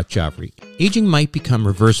Sapio with Buck Joffrey. Aging might become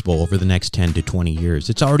reversible over the next 10 to 20 years.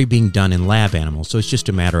 It's already being done in lab animals, so it's just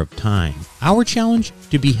a matter of time. Our challenge?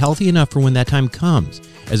 To be healthy enough for when that time comes.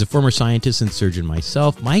 As a former scientist and surgeon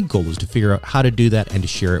myself, my goal is to figure out how to do that and to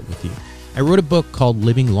share it with you. I wrote a book called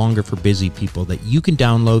Living Longer for Busy People that you can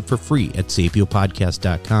download for free at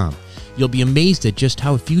sapiopodcast.com. You'll be amazed at just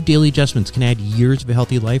how a few daily adjustments can add years of a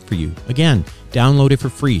healthy life for you. Again, download it for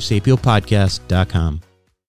free, sapiopodcast.com.